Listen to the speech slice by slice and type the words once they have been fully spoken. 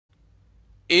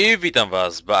I witam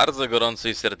was bardzo gorąco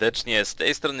i serdecznie, z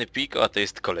tej strony Piko, a to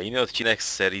jest kolejny odcinek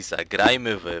z serii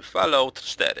Zagrajmy w Fallout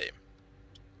 4.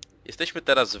 Jesteśmy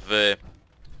teraz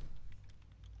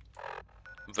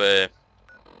w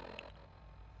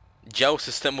dział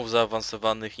systemów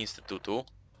zaawansowanych Instytutu.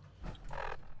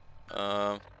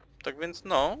 Tak więc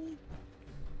no,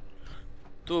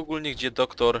 tu ogólnie gdzie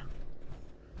doktor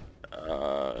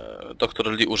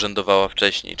Lee urzędowała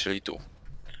wcześniej, czyli tu.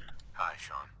 Hi,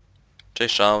 Sean.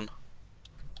 Cześć Sean.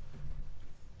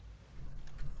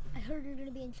 I heard you're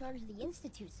gonna be in charge of the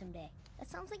Institute someday. That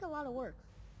sounds like a lot of work.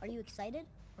 Are you excited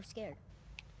or scared?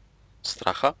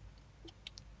 Stracha?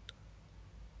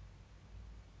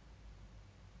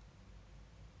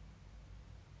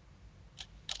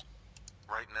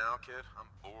 Right now, kid, I'm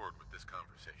bored with this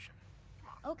conversation. Come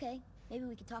on. Okay, maybe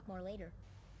we could talk more later.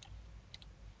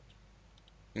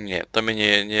 Nie, to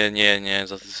mnie nie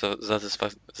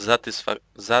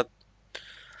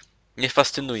nie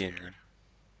fascynuje mnie.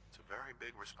 It's a very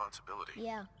big responsibility.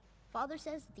 Yeah. Father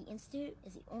says that the Institute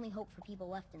is the only hope for people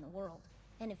left in the world.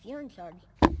 And if you're in charge,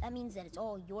 that means that it's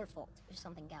all your fault if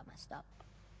something got messed up.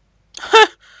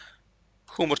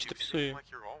 Humor ci You dopisuje. seem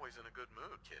like you're always in a good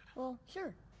mood, kid. Well,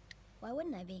 sure. Why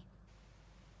wouldn't I be?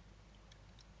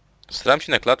 Staram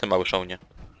się na klatę, mały Seanie.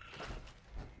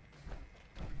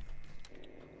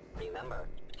 Remember,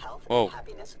 health Whoa. and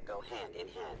happiness go hand in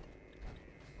hand.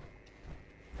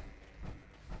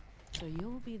 So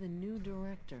you'll be the new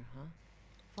director, huh?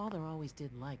 Father always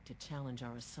did like to challenge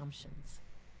our assumptions.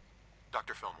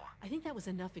 Dr. Fillmore. I think that was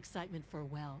enough excitement for,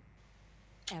 well,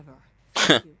 ever.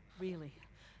 Thank you, really.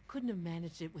 Couldn't have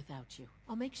managed it without you.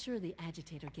 I'll make sure the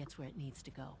agitator gets where it needs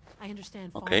to go. I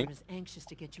understand Okay. Father is anxious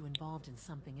to get you involved in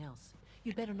something else.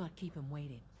 You'd better not keep him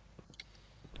waiting.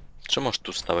 Czemuż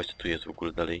tu stałeś? Co tu jest w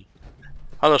ogóle dalej?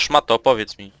 Halo szmato,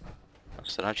 opowiedz mi.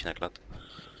 Staram się na klatę.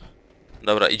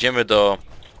 Dobra, idziemy do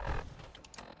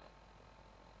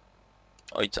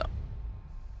ojca.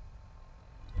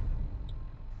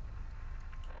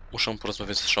 Muszę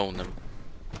porozmawiać z Seanem.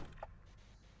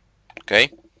 Okej.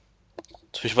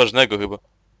 Coś ważnego chyba.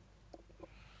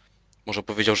 Może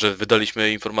powiedział, że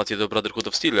wydaliśmy informację do Brotherhood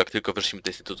of Steel, jak tylko weszliśmy do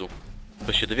Instytutu.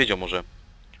 Ktoś się dowiedział może.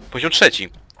 Poziom 3.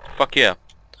 Fuck yeah.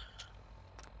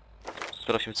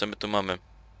 Sprawdźmy, co my tu mamy.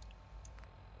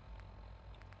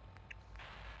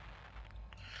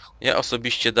 Ja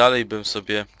osobiście dalej bym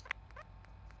sobie...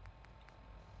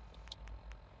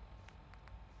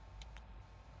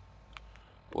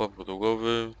 Pułap do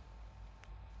głowy.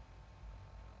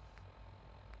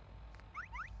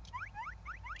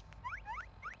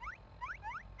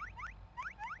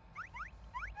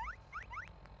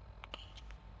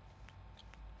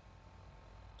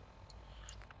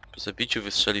 Po zabiciu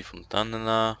wystrzeli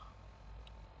fontanna.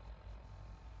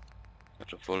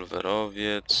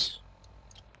 Rewolwerowiec.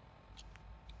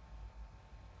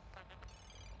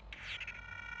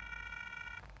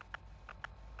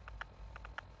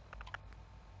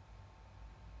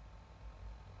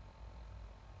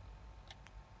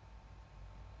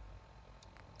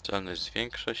 Celność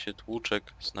zwiększa się,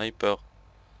 tłuczek, snajper.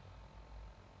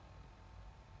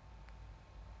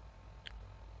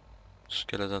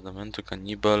 Szkielet adamentu,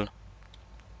 kanibal.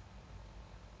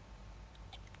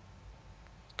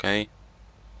 Okej.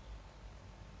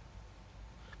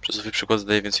 Przesuwy przykład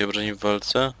zadaje więcej obrażeń w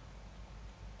walce.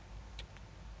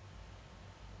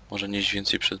 Może nieść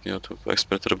więcej przedmiotów.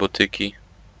 Ekspert robotyki.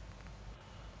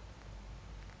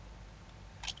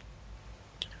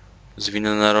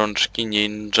 Zwinne rączki,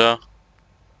 ninja.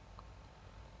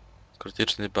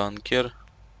 Krytyczny bankier.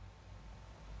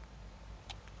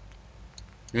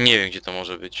 Nie wiem, gdzie to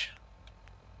może być.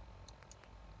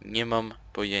 Nie mam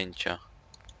pojęcia.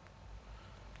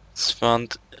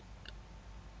 Swant...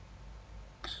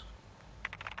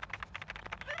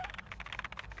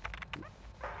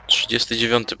 Trzydziesty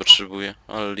dziewiąty potrzebuję,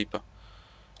 ale lipa.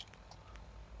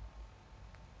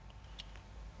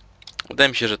 Wydaje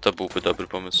mi się, że to byłby dobry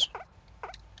pomysł.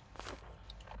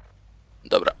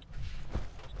 Dobra.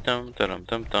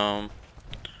 Tam.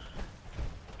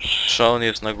 Sean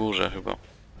jest na górze chyba.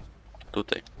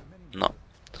 Tutaj. No.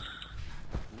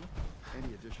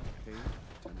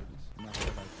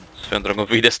 Swoją drogą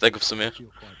wyjdę z tego w sumie.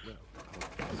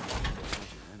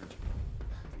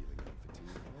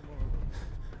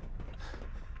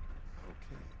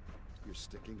 You're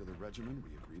sticking to the regimen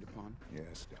we agreed upon?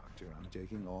 Yes, Doctor. I'm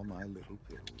taking all my little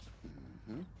pills.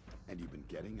 Mm-hmm. And you've been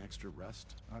getting extra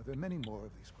rest? Are there many more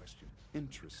of these questions?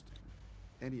 Interesting.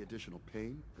 Any additional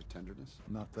pain or tenderness?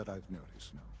 Not that I've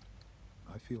noticed, no.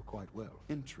 I feel quite well.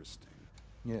 Interesting.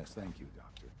 Yes, thank you,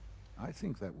 Doctor. I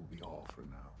think that will be all for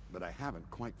now. But I haven't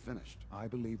quite finished. I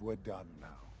believe we're done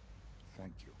now.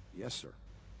 thank you. Yes, sir.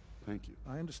 Thank you.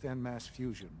 I understand mass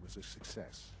fusion was a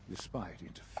success, despite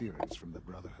interference from the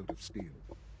Brotherhood of Steel.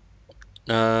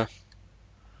 Zadanie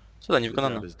The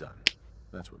wykonane. job is done.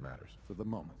 That's what matters. For the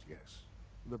moment, yes.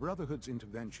 The Brotherhood's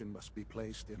intervention must be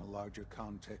placed in a larger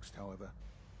context, however,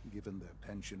 given their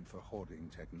penchant for hoarding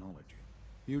technology.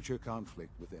 Future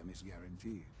conflict with them is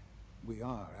guaranteed. We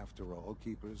are, after all,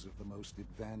 keepers of the most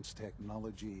advanced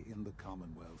technology in the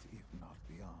Commonwealth, if not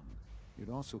beyond. It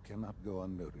also cannot go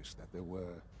unnoticed that there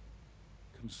were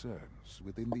concerns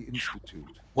within the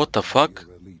Institute. What the about fuck?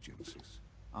 your allegiances.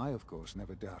 I, of course,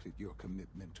 never doubted your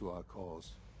commitment to our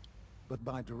cause. But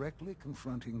by directly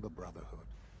confronting the Brotherhood,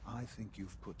 I think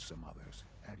you've put some others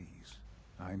at ease.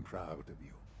 I'm proud of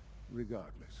you,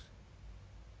 regardless.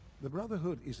 The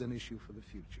Brotherhood is an issue for the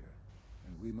future,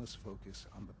 and we must focus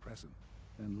on the present.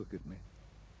 And look at me,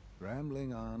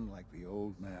 rambling on like the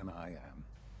old man I am.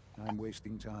 I'm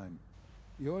wasting time.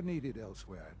 You're needed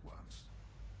elsewhere at once.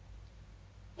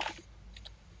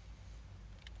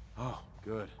 Oh,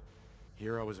 good.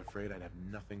 Here I was afraid I'd have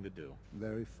nothing to do.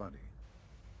 Very funny.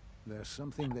 There's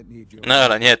something that needs your... No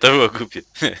ale nie, to było głupie.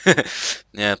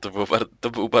 Nie, to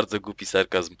był bardzo głupi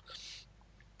sarkazm.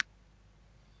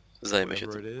 Zajmę się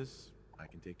Whatever tym. it is, I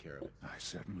can take care of it. I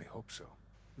certainly hope so.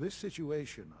 This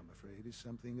situation, I'm afraid, is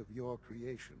something of your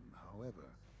creation, however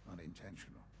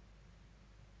unintentional.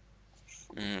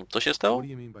 Co się stało? What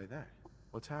do you mean by that?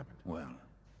 What's happened? Well,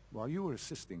 while you were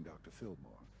assisting Dr.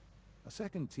 Fillmore, a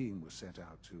second team was sent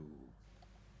out to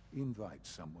invite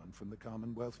someone from the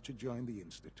Commonwealth to join the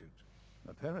Institute.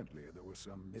 Apparently, there was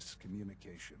some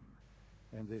miscommunication,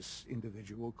 and this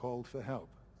individual called for help,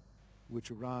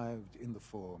 which arrived in the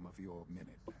form of your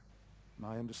Minutemen.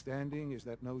 My understanding is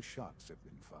that no shots have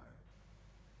been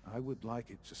fired. I would like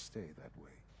it to stay that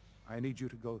way. I need you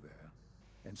to go there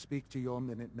and speak to your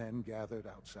Minutemen gathered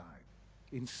outside.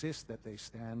 Insist that they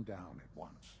stand down at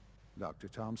once. Dr.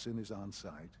 Thompson is on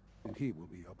site, and he will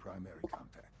be your primary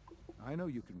contact. I know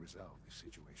you can resolve this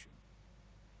situation,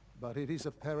 but it is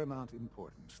of paramount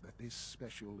importance that this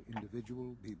special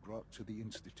individual be brought to the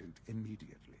Institute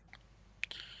immediately.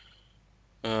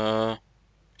 Why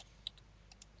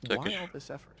all this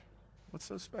effort? What's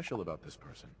so special about this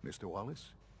person? Mr.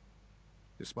 Wallace?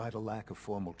 Despite a lack of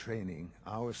formal training,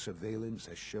 our surveillance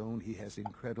has shown he has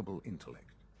incredible intellect.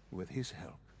 With his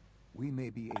help, we may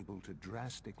be able to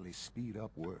drastically speed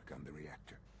up work on the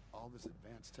reactor. All this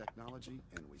advanced technology,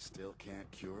 and we still can't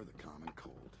cure the common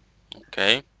cold.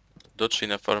 Okej. Dotrzyj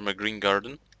na farmę Green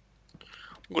Garden.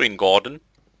 Green Garden.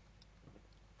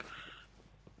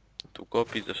 Tu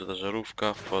kopii, zewsząd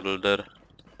żarówka, folder.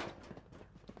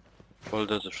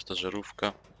 Folder, zewsząd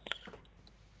żarówka.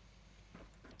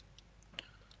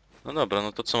 No dobra,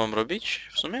 no to co mam robić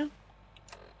w sumie?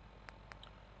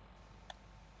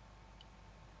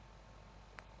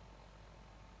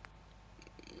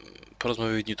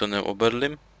 Porozmawiaj z Newtonem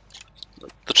Oberlym.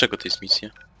 Do czego to jest misja?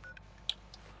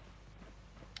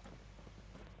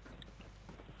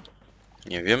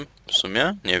 Nie wiem, w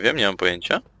sumie? Nie wiem, nie mam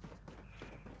pojęcia.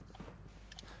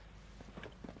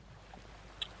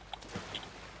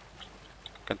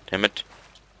 God damn it.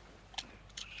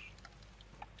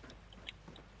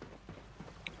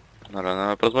 No,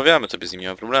 no, porozmawiamy sobie z nim, nie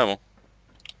ma problemu.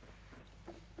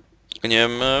 Tylko nie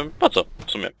wiem po co,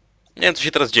 w sumie. Nie wiem co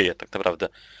się teraz dzieje, tak naprawdę.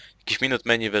 Jakiś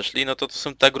Minutemeni weszli, no to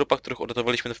są ta grupa, których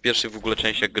uratowaliśmy w pierwszych w ogóle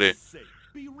częściach gry.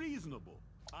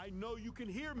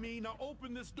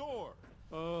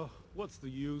 What's the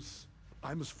use?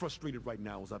 I'm as frustrated right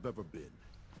now as I've ever been.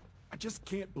 I just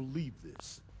can't believe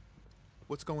this.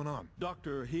 What's going on?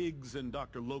 Dr. Higgs and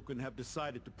Dr. Loken have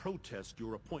decided to protest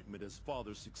your appointment as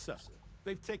father's successor.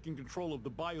 They've taken control of the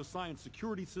bioscience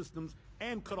security systems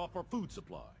and cut off our food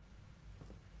supply.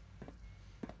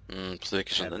 Co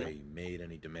jakieś Have żądania? they made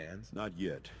any demands? Not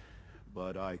yet,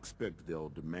 but I expect they'll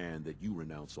demand that you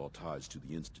renounce all ties to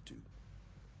the Institute.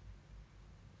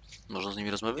 Można z nimi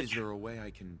Is rozmawiać? there a way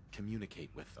I can communicate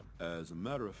with them? As a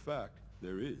matter of fact,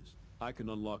 there is. I can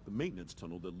unlock the maintenance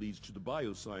tunnel that leads to the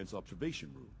bioscience observation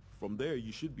room. From there,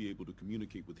 you should be able to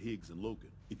communicate with Higgs and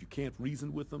Logan. If you can't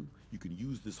reason with them, you can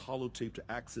use this holotape to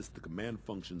access the command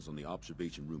functions on the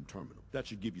observation room terminal. That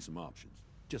should give you some options.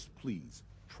 Just please,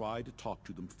 try to talk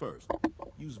to them first.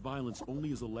 Use violence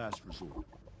only as a last resort.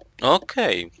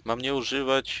 Okej, mam nie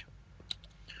używać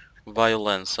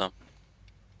violence'a.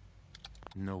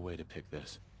 No way to pick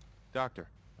this. Doctor.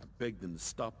 I begged them to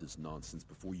stop this nonsense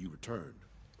before you returned,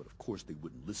 but of course they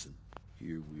wouldn't listen.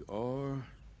 Here we are.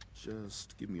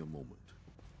 Just give me a moment.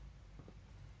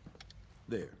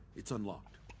 There, it's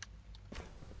unlocked.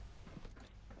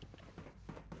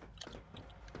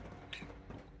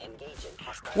 Engaging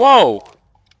hostile. Wow!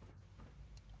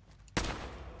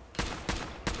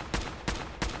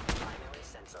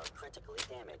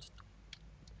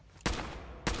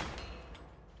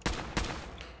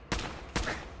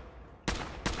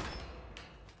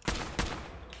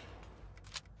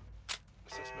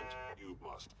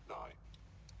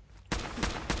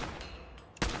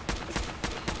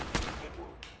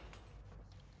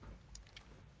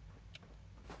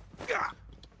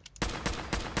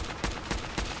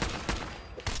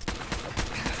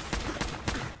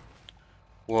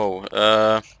 Wow,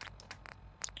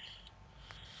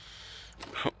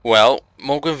 well,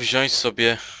 mogłem wziąć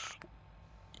sobie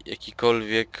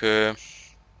jakikolwiek...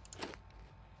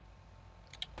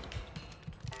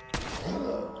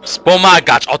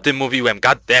 Wspomagacz! O tym mówiłem,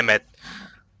 goddammit!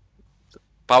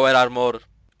 Power armor,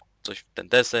 coś w ten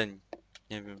deseń,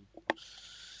 nie wiem.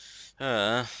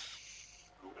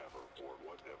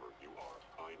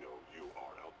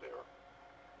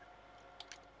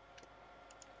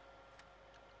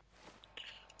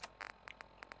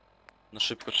 No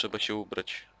szybko trzeba się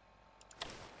ubrać.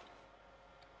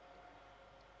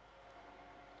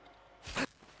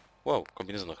 Wow,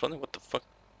 kombinezon ochrony? What the fuck?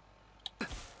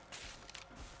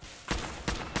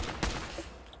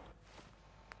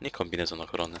 Nie kombinezon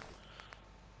ochrony.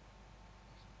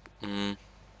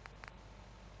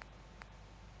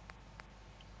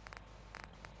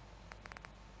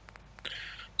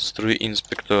 Strój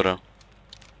inspektora.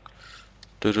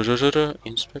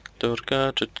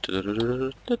 Inspektorka.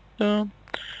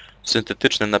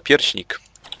 Syntetyczny napierśnik.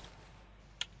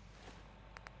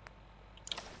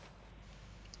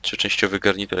 Trzyczęściowy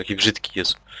garnitur, jaki brzydki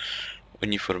jest.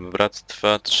 Uniform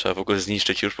bractwa. Trzeba w ogóle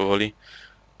zniszczyć już powoli.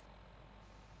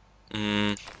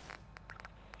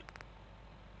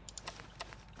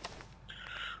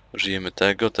 Użyjemy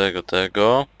tego.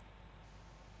 Tego.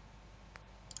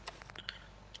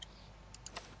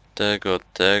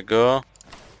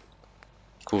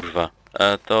 Kurwa.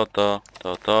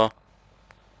 To.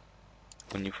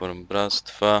 Uniform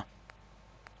bractwa.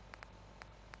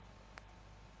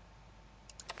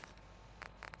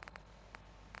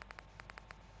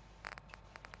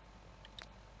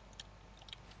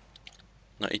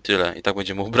 No i tyle. I tak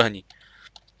będziemy ubrani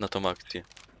na tą akcję.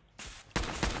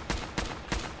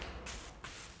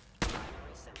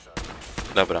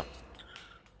 Dobra.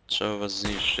 Trzeba was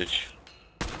zniszczyć.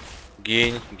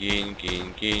 Gin.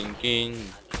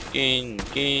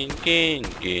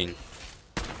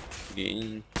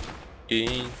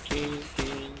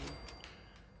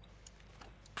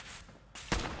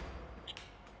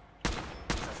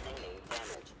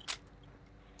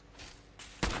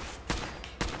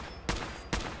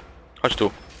 Chodź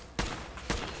tu.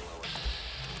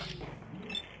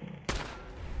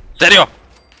 Serio!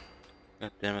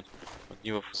 Goddammit.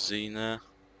 Ogniwo fuzyjne.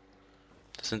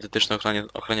 Te syntetyczne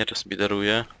ochraniacze sobie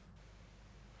daruję.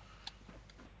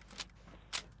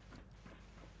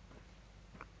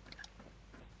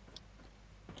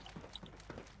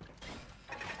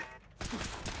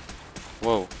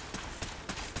 Wow.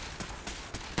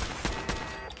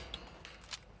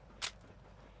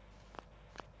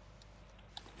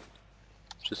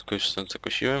 Wszystko już stąd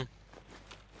zakosiłem.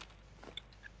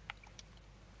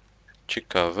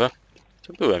 Ciekawe.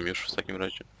 To byłem już w takim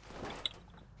razie.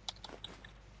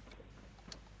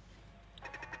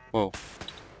 Wow.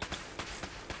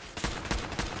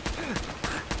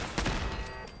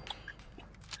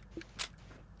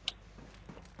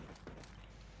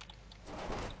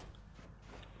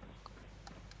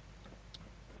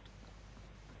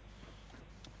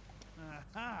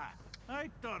 Aha! I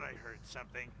thought I heard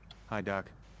something. Hi, Doc.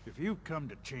 If you've come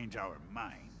to change our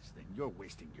minds, then you're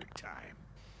wasting your time.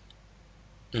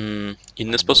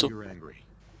 Inny sposób? You're angry,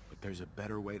 but there's a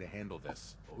better way to handle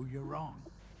this. Oh, you're wrong.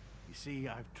 You see,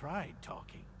 I've tried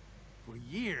talking. For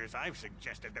years, I've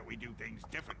suggested that we do things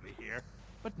differently here,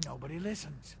 but nobody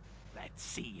listens. Let's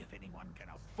see if anyone can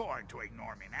afford to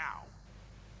ignore me now.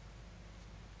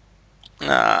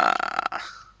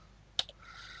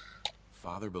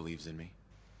 Father believes in me.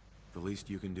 The least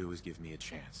you can do is give me a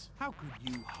chance. How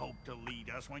could you hope to lead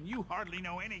us when you hardly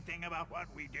know anything about what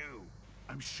we do?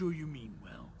 I'm sure you mean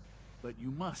well, but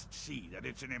you must see that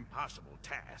it's an impossible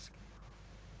task.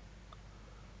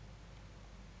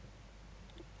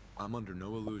 I'm under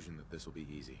no illusion that this will be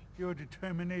easy. Your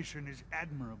determination is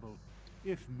admirable,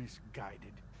 if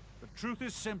misguided. The truth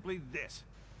is simply this.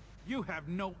 You have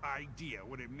no idea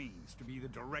what it means to be the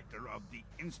director of the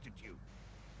Institute.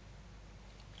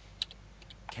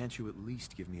 Can't you at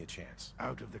least give me a chance?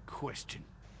 Out of the question.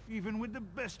 Even with the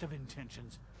best of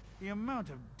intentions, the amount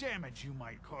of damage you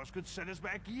might cause could set us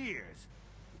back years.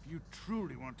 If you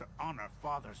truly want to honor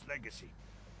Father's legacy,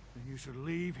 then you should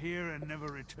leave here and never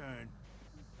return.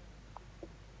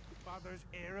 Father's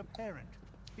heir apparent.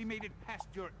 He made it past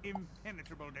your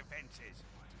impenetrable defenses.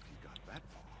 What if you got that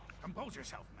far? Compose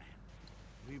yourself, man.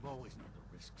 We've always known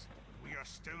the risks, but we are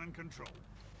still in control.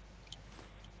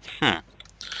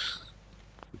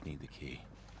 Would need the key.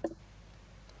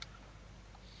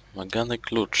 Magany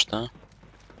klucz, tak?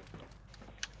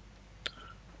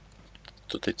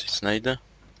 Tutaj coś znajdę.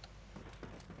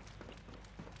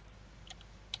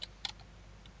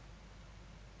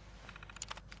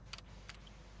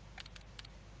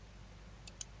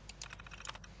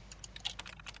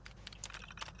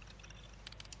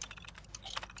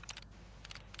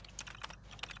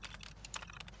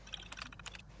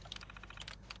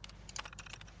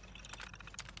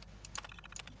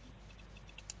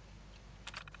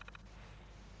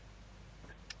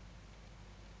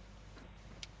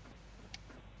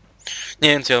 Nie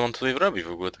wiem co ja mam tutaj robić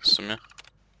w ogóle tak w sumie.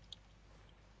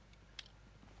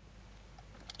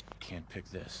 Can't pick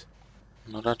this.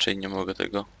 No raczej nie mogę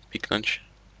tego piknąć.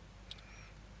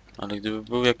 Ale gdyby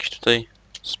był jakiś tutaj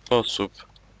sposób.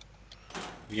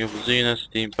 Ogniofuzyjne,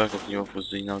 steampack,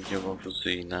 ogniofuzyjne,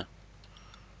 ogniofuzyjne.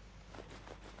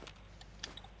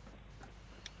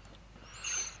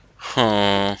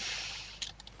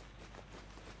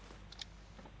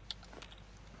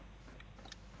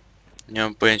 Nie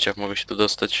mam pojęcia jak mogę się tu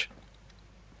dostać.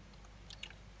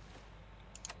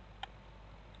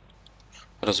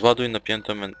 Rozładuj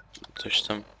napięte coś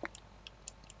tam.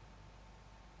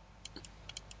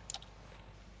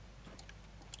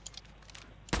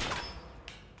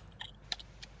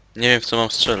 Nie wiem w co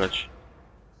mam strzelać.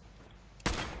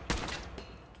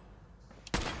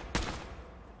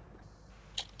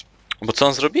 Bo co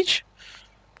mam zrobić?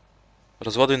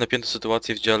 Rozładuj napiętą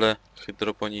sytuację w dziale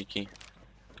hydroponiki.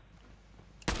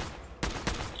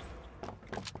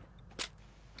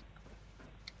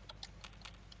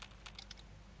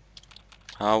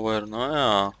 Power, no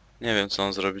ja. Nie wiem co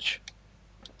mam zrobić.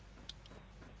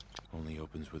 Only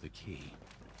opens with a key.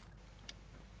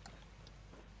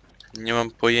 Nie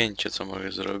mam pojęcia co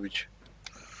mogę zrobić.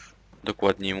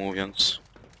 Dokładniej mówiąc.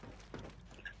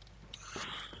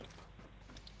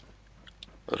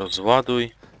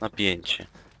 Rozładuj napięcie.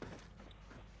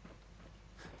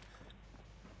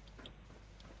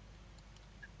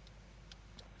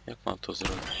 Jak mam to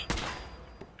zrobić?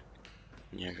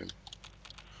 Nie wiem.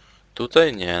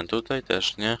 Tutaj nie, tutaj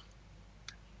też nie.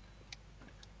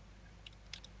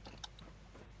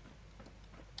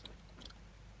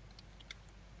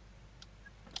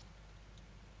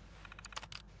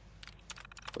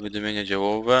 Powiadomienia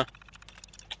działowe.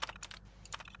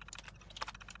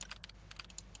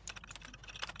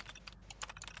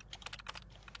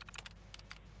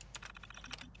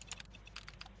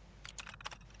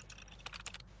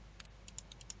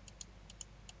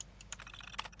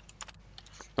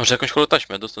 Może jakąś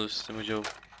holotaśmę dostał do systemu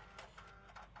działów.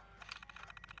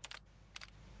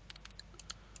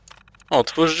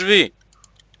 Otwórz drzwi!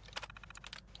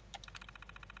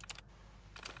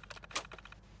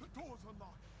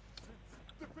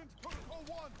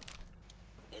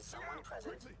 Is someone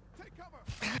present?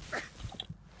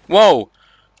 Wow!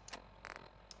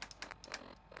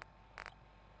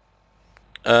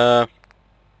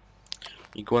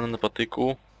 Iguana na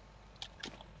patyku.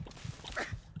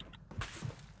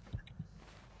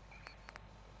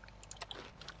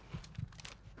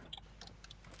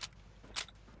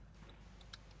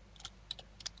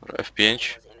 Dobra, F5.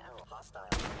 Was in our hostile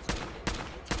sensor unit.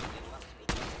 You must be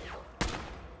careful.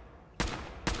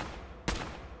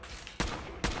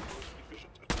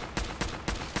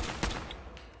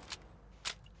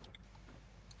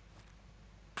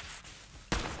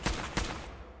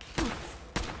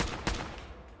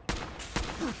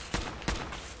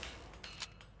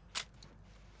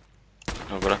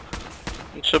 Dobra.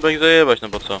 Trzeba ich zajebać, no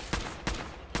bo co?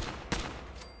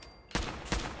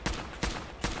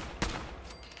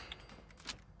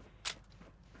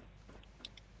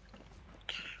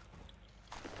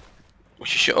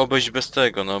 Musi się obejść bez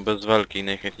tego, no bez walki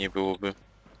najchętniej byłoby.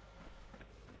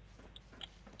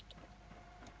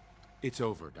 It's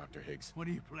over, Dr. Higgs. What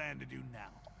do you plan to do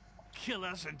now? Kill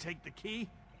us and take the key?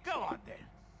 Go on then.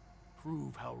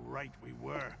 Prove how right we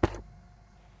were.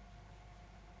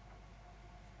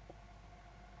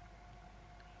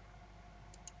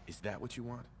 Is that what you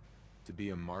want? To be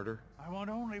a martyr? I want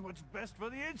only what's best for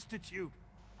the Institute.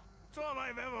 It's all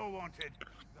I've ever wanted.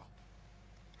 No.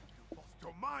 You lost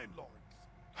your mind, Lawrence.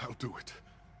 I'll do it.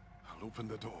 I'll open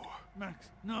the door. Max,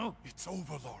 no. It's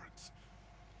over, Lawrence.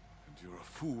 And you're a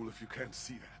fool if you can't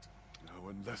see that. Now,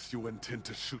 unless you intend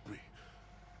to shoot me,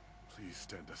 please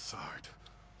stand aside.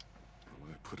 I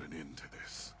want to put an end to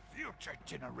this. Future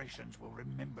generations will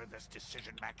remember this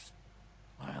decision, Max.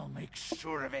 I'll make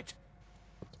sure of it.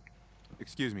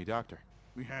 Excuse me, Doctor.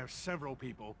 We have several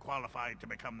people qualified to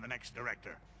become the next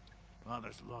director.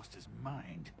 Father's lost his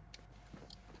mind.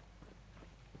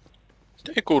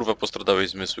 Ty kurwa postradałeś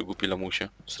zmysły, głupi lamusie.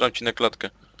 Sram ci na klatkę.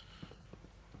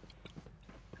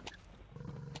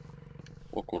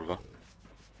 O kurwa.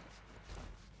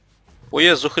 O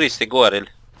Jezu Chryste, Goryl.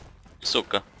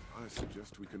 Suka. I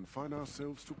suggest we confine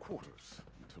ourselves to quarters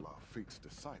until our fate's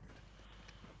decided.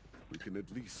 We can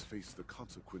at least face the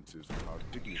consequences of our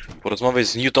dignity. Porozmawiaj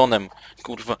z Newtonem.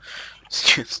 Kurwa.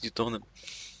 Z Newtonem.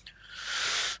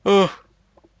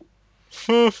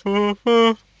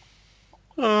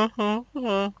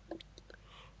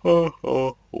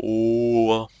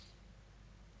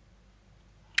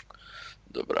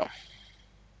 Dobra.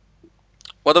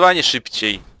 Ładowanie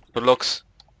szybciej. Loks.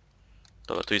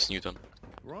 Dobra, tu jest Newton.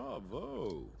 Bravo.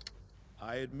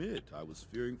 I admit I was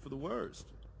fearing for the worst,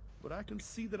 but I can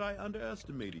see that I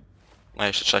underestimated. A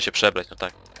jeszcze trzeba się przebrać, no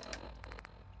tak.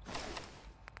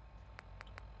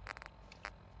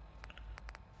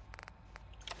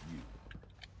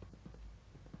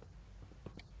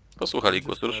 Posłuchali I'm just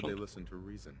głosu glad rozsądku. they listen to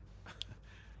reason.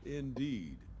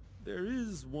 Indeed.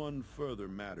 There is one further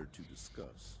matter to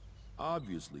discuss.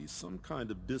 Obviously, some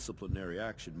kind of disciplinary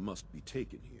action must be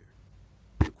taken here.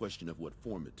 The question of what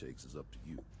form it takes is up to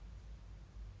you.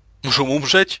 Muszą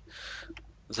umrzeć?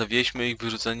 Zawieźmy ich,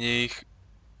 wyrzucenie ich...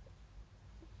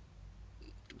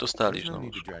 Dostali, There's no no.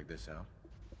 need to drag this out.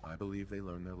 I believe they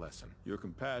learned their lesson. Your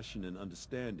compassion and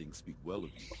understanding speak well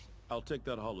of you. I'll take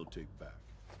that holotape back.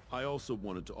 I also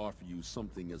wanted to offer you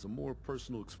something as a more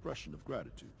personal expression of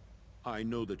gratitude. I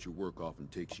know that your work often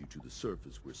takes you to the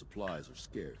surface where supplies are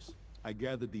scarce. I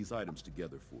gathered these items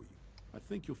together for you. I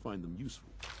think you'll find them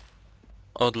useful.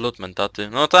 Odlot, mentaty.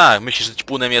 No tak, myślisz, że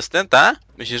ćpunem jestem, tak?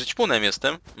 Myślisz, że ćpunem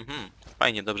jestem?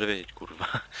 Fajnie, dobrze wiedzieć,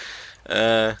 kurwa.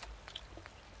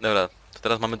 Dobra, to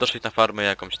teraz mamy dotrzeć na farmę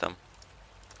jakąś tam.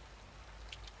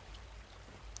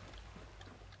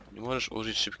 Nie możesz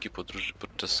użyć szybkiej podróży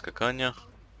podczas skakania.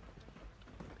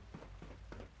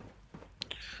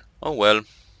 Oh well.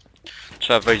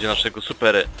 Trzeba wejść do naszego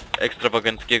super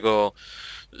ekstrawaganckiego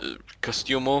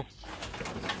kostiumu,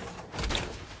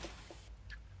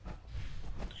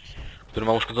 który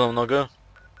ma uszkodzoną nogę.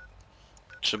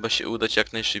 Trzeba się udać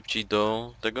jak najszybciej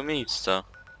do tego miejsca.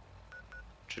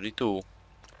 Czyli tu.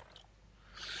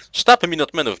 Sztab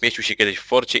Minutemenów mieścił się kiedyś w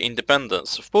forcie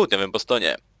Independence w południowym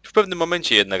Bostonie. W pewnym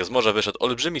momencie jednak z morza wyszedł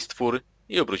olbrzymi stwór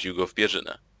i obrócił go w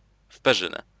pierzynę. W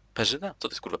perzynę. Perzyna? Co to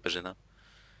jest kurwa perzyna?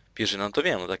 Pierzyna, no to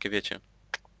wiem, no takie wiecie.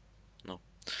 No.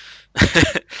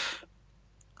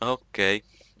 Okej.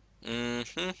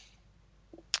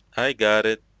 I got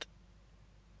it.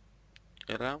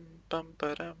 Ram, pam,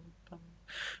 param, pam.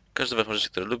 Każdy ma rzeczy,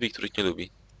 które lubi i których nie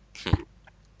lubi.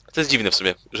 To jest dziwne w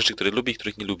sumie. Rzeczy, które lubi i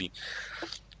których nie lubi.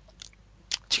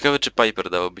 Ciekawe, czy Piper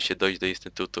dałoby się dojść do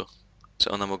instytutu.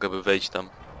 Czy ona mogłaby wejść tam.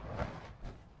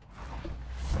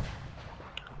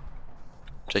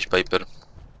 Cześć Piper.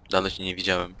 Dawno cię nie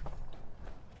widziałem.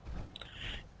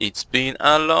 It's been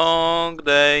a long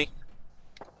day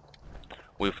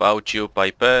without you,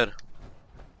 Piper.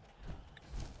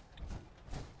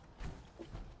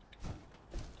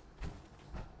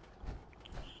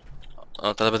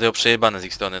 O, teraz będę ją przejebane z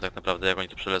ich strony tak naprawdę, jak oni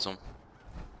tu przelecą.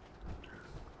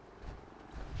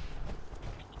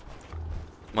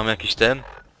 Mamy jakiś ten?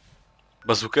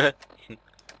 Bazukę?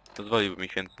 Pozwoliłby mi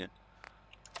chętnie.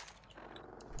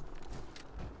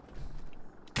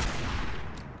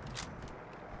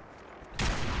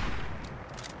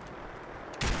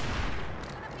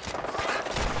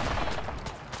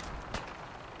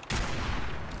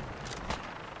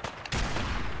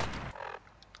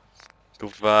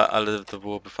 Kurwa, ale to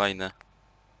byłoby fajne.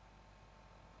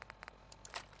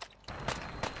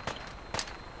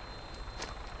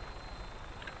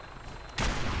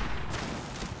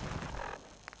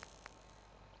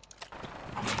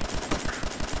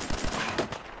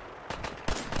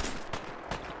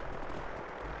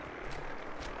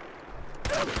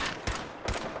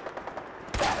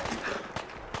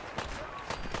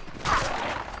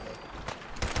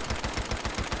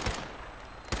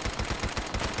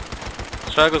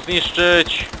 Trzeba go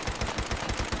zniszczyć!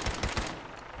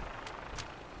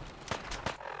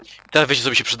 Teraz wiecie co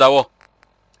by się przydało?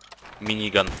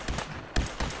 Minigun.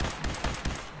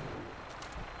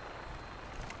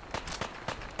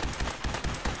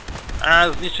 A,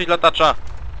 zniszczyć latacza!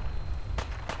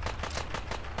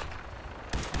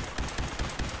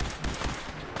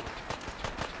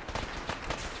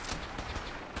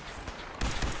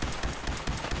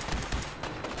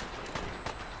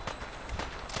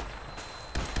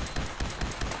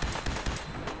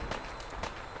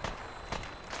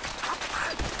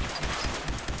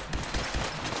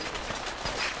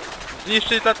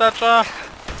 Zniszczyć latacza!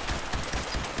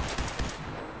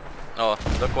 O,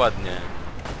 dokładnie.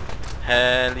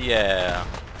 Hell yeah!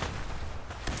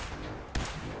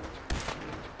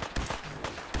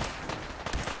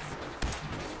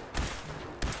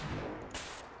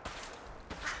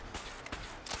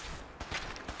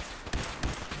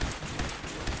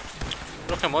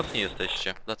 Trochę mocni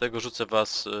jesteście, dlatego rzucę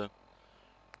was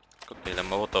koktajlem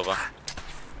Mołotowa.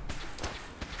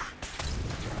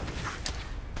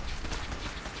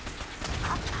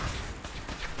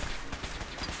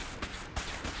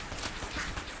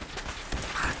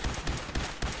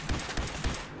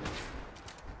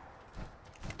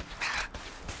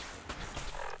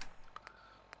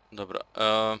 Dobra,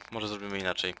 może zrobimy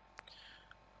inaczej.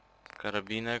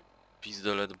 Karabinek,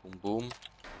 pistolet, bum bum.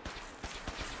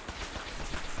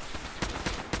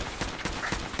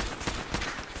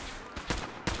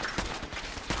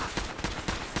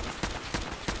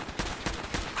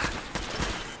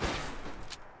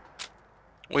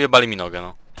 Ujebali mi nogę,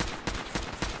 no.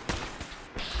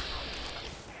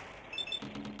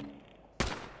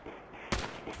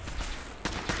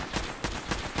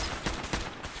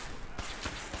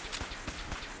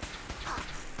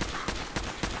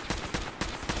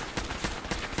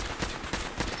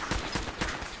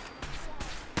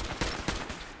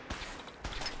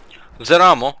 Zero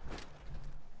ammo.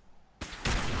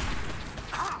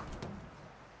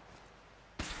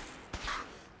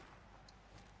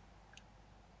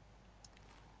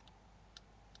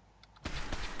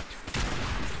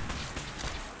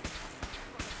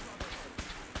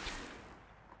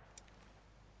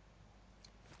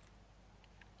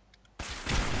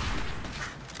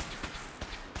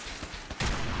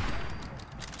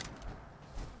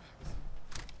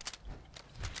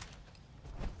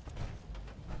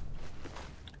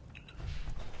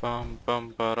 Pam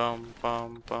pam param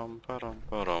pam pam param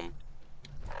param.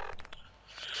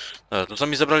 Dobra, to co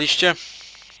mi zabraliście?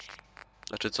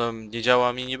 Znaczy co nie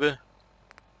działa mi niby?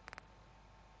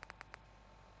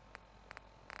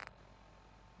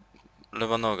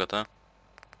 Lewa noga, tak?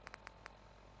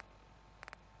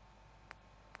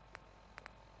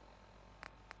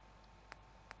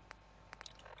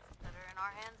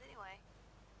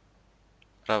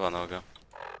 Prawa noga.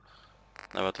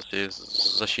 Dobra, to sobie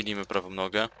zasilimy prawą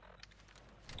nogę.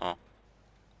 O.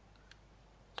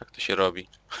 Tak to się robi.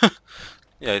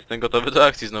 Ja jestem gotowy do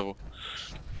akcji znowu.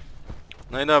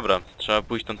 No i dobra, trzeba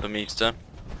pójść na to miejsce.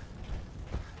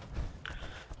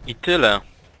 I tyle.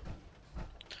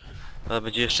 Ale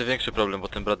będzie jeszcze większy problem, bo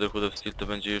ten Brotherhood of Steel to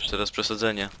będzie już teraz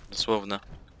przesadzenie. Dosłowne.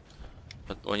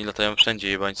 Oni latają wszędzie,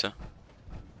 jebańce.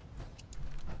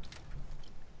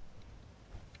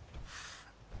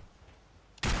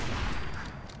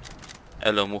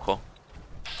 Elo, mucho.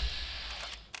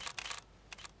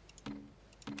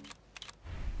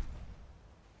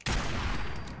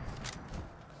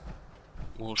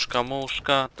 Muszka,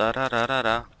 muszka,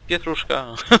 tarararara. Pietruszka.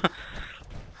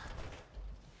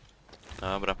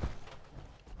 Dobra.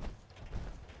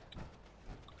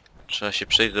 Trzeba się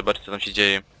przejść, zobaczyć co tam się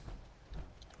dzieje.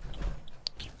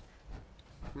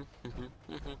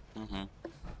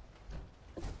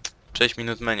 6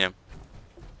 minut menu.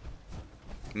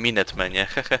 Minet menu,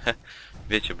 hehehe.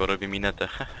 Wiecie, bo robię minetę.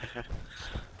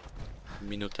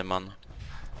 Minutę man.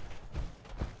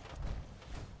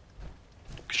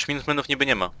 Przecież minut menów niby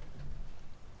nie ma.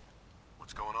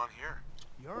 What's going on here?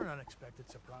 You're an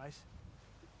unexpected surprise.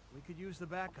 We could use the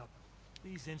backup.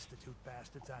 These Institute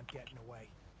bastards aren't getting away.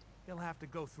 They'll have to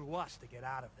go through us to get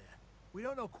out of there. We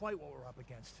don't know quite what we're up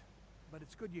against, but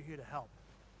it's good you're here to help.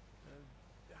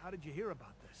 How did you hear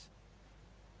about this?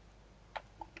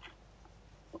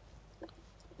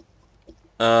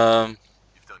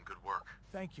 You've done good work.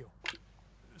 Thank you.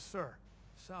 Sir,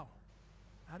 so,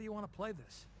 how do you want to play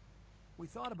this? We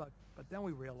thought about, but then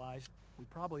we realized we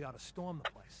probably ought to storm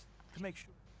the place. To make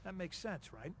sure. That makes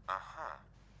sense, right? Uh-huh.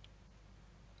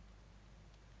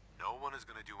 No one is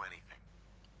gonna do anything.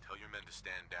 Tell your men to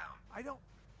stand down. I don't...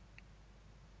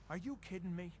 Are you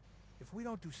kidding me? If we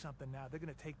don't do something now, they're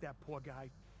gonna take that poor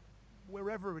guy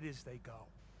wherever it is they go.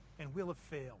 And we'll have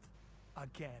failed.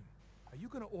 Again. Are you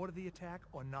gonna order the attack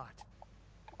or not?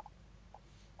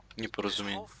 This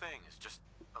Nieporozumienie. whole thing is just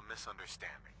a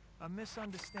misunderstanding. A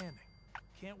misunderstanding.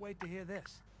 Can't wait to hear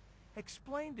this.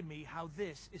 Explain to me how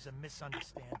this is a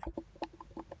misunderstanding.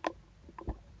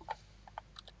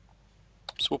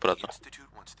 The Współpraca. Institute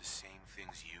wants the same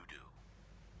things you do.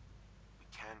 We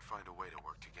can find a way to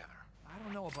work together. I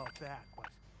don't know about that, but...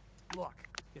 Look,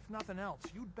 if nothing else,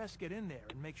 you'd best get in there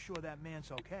and make sure that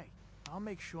man's okay. I'll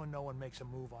make sure no one makes a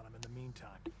move on him in the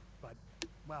meantime. But,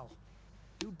 well,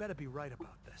 you'd better be right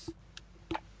about this.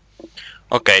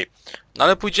 Okej. No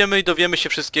ale pójdziemy i dowiemy się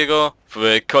wszystkiego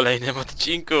w kolejnym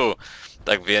odcinku.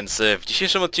 Tak więc w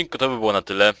dzisiejszym odcinku to by było na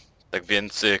tyle. Tak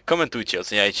więc komentujcie,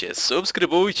 oceniajcie,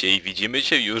 subskrybujcie i widzimy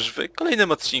się już w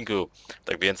kolejnym odcinku.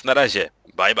 Tak więc na razie.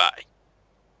 Bye bye.